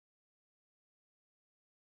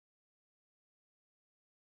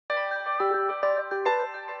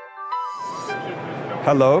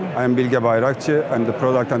Hello, I am Bilge Bayrakçı. I'm the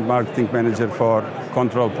Product and Marketing Manager for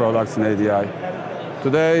Control Products in ADI.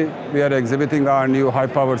 Today, we are exhibiting our new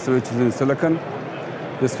high-power switches in silicon.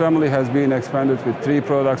 This family has been expanded with 3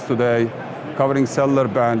 products today, covering cellular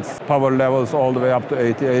bands, power levels all the way up to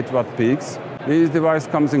 88 watt peaks. These devices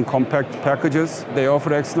come in compact packages. They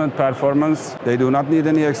offer excellent performance. They do not need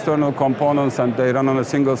any external components, and they run on a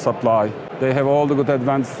single supply. They have all the good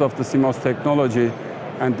advantages of the CMOS technology,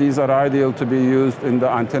 and these are ideal to be used in the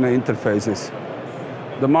antenna interfaces.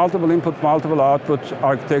 The multiple input, multiple output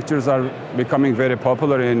architectures are becoming very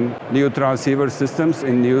popular in new transceiver systems,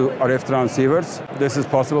 in new RF transceivers. This is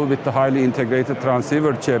possible with the highly integrated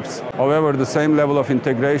transceiver chips. However, the same level of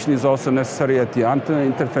integration is also necessary at the antenna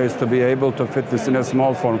interface to be able to fit this in a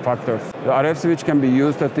small form factor. The RF switch can be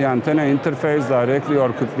used at the antenna interface directly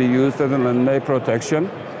or could be used as an inlay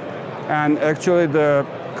protection. And actually, the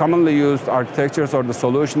commonly used architectures or the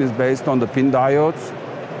solution is based on the pin diodes.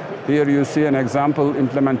 Here you see an example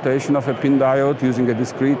implementation of a pin diode using a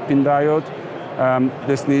discrete pin diode.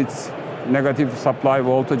 This needs negative supply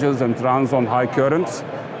voltages and runs on high currents,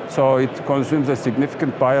 so it consumes a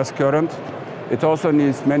significant bias current. It also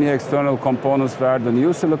needs many external components, where the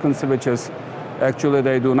new silicon switches, actually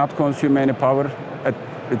they do not consume any power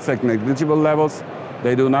at negligible levels.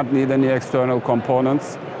 They do not need any external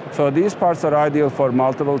components. So these parts are ideal for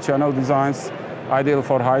multiple channel designs, ideal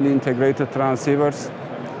for highly integrated transceivers.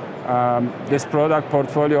 This product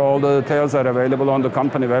portfolio, all the details are available on the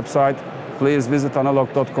company website. Please visit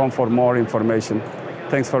analog.com for more information.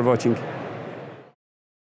 Thanks for watching.